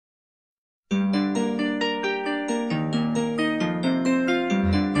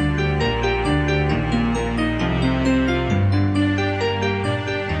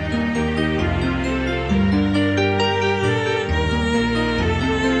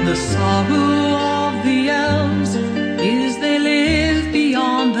The sorrow of the elves is they live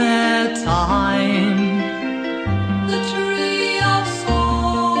beyond their time. The tree of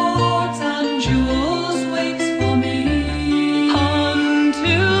swords and jewels waits for me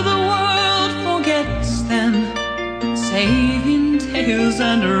until the world forgets them, save in tales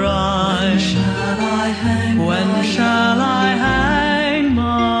and rhymes. When shall I hang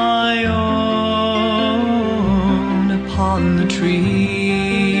my own upon the tree?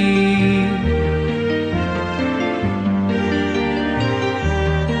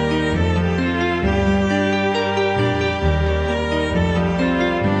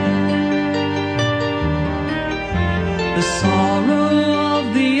 The sorrow of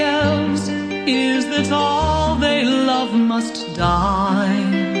the elves is that all they love must die.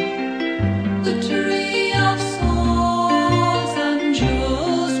 The tree of swords and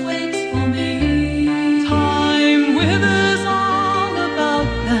jewels waits for me. Time withers all about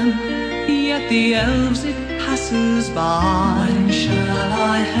them, yet the elves it passes by. When shall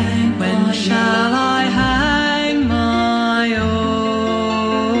I hang? When shall I hang my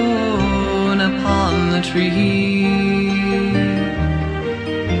own upon the tree?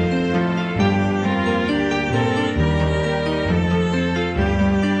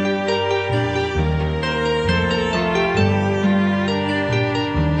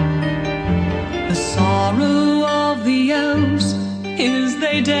 The sorrow of the elves is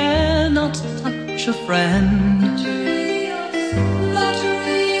they dare not touch a friend. The tree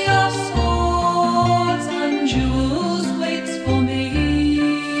of swords and jewels waits for me.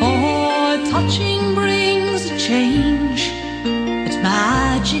 For touching brings a change that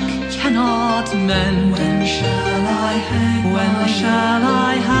magic cannot mend. When shall I hang? When shall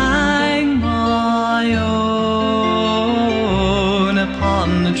I hang my own upon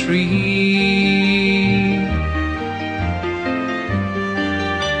the tree?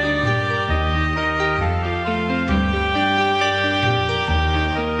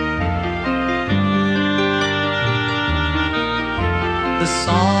 The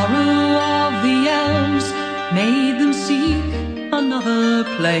sorrow of the elves made them seek another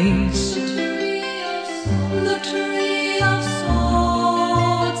place. The tree of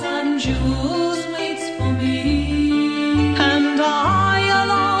swords and jewels waits for me. And I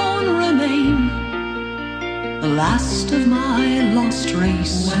alone remain, the last of my lost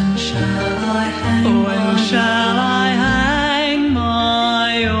race. When shall I hang? When shall I hang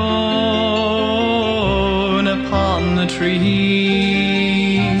my own upon the tree?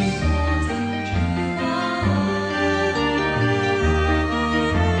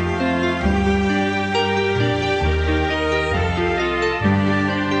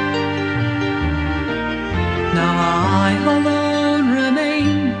 Now I alone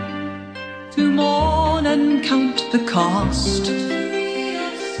remain to mourn and count the cost.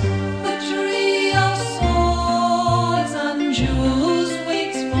 The tree of swords and jewels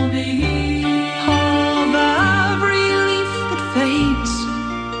waits for me. Of every leaf that fades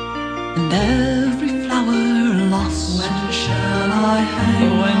and every flower lost. When shall I hang?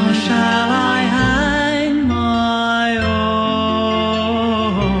 When shall I hang my own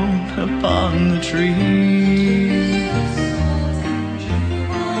upon the tree?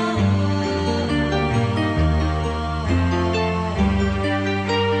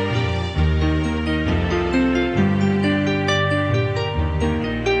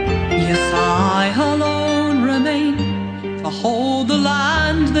 Yes, I alone remain to hold the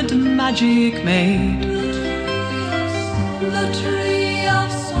land that magic made. The tree of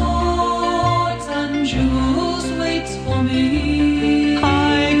swords and jewels waits for me.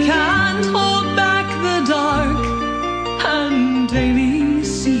 I can't hold back the dark and daily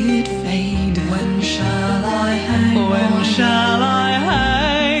see it fade. When shall I hang? When shall I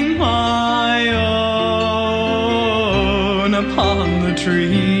hang my own upon the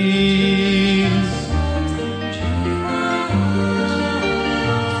tree?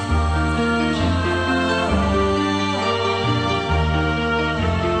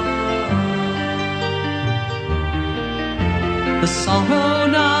 The sorrow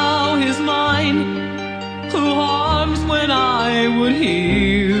now is mine, who harms when I would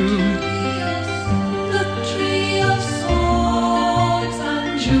heal. The tree of swords and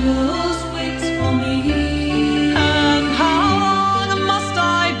jewels waits for me. And how long must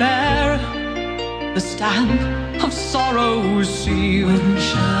I bear the stamp of sorrow's seal? When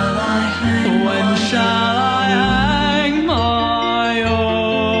shall I hang? When shall I